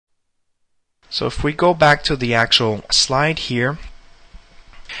So if we go back to the actual slide here,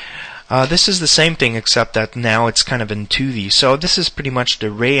 this is the same thing except that now it's kind of in 2D. So this is pretty much the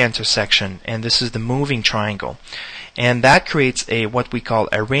ray intersection, and this is the moving triangle. And that creates a what we call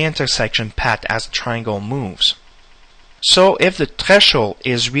a ray intersection path as the triangle moves. So if the threshold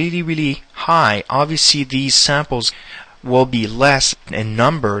is really high, obviously these samples will be less in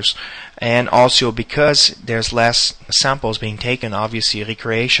numbers, and also because there's less samples being taken, obviously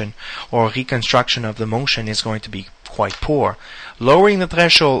recreation or reconstruction of the motion is going to be quite poor. Lowering the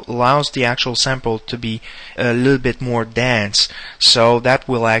threshold allows the actual sample to be a little bit more dense, so that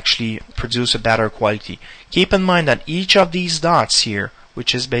will actually produce a better quality. Keep in mind that each of these dots here,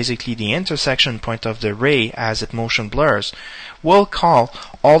 which is basically the intersection point of the ray as it motion blurs, will call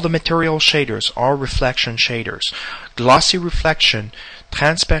all the material shaders or reflection shaders. Glossy reflection,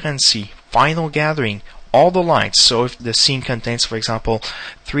 transparency, final gathering, all the lights. So if the scene contains, for example,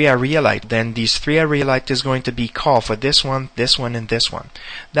 3 area light, then these 3 area light is going to be called for this one, and this one.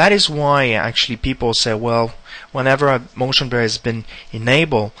 That is why actually people say, well, whenever a motion blur has been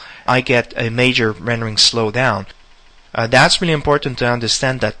enabled, I get a major rendering slowdown. That's really important to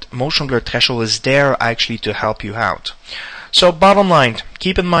understand that motion blur threshold is there actually to help you out. So bottom line,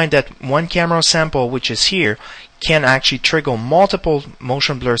 keep in mind that one camera sample, which is here, can actually trigger multiple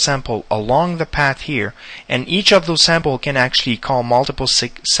motion blur sample along the path here, and each of those samples can actually call multiple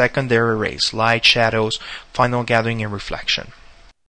secondary rays, light, shadows, final gathering, and reflection.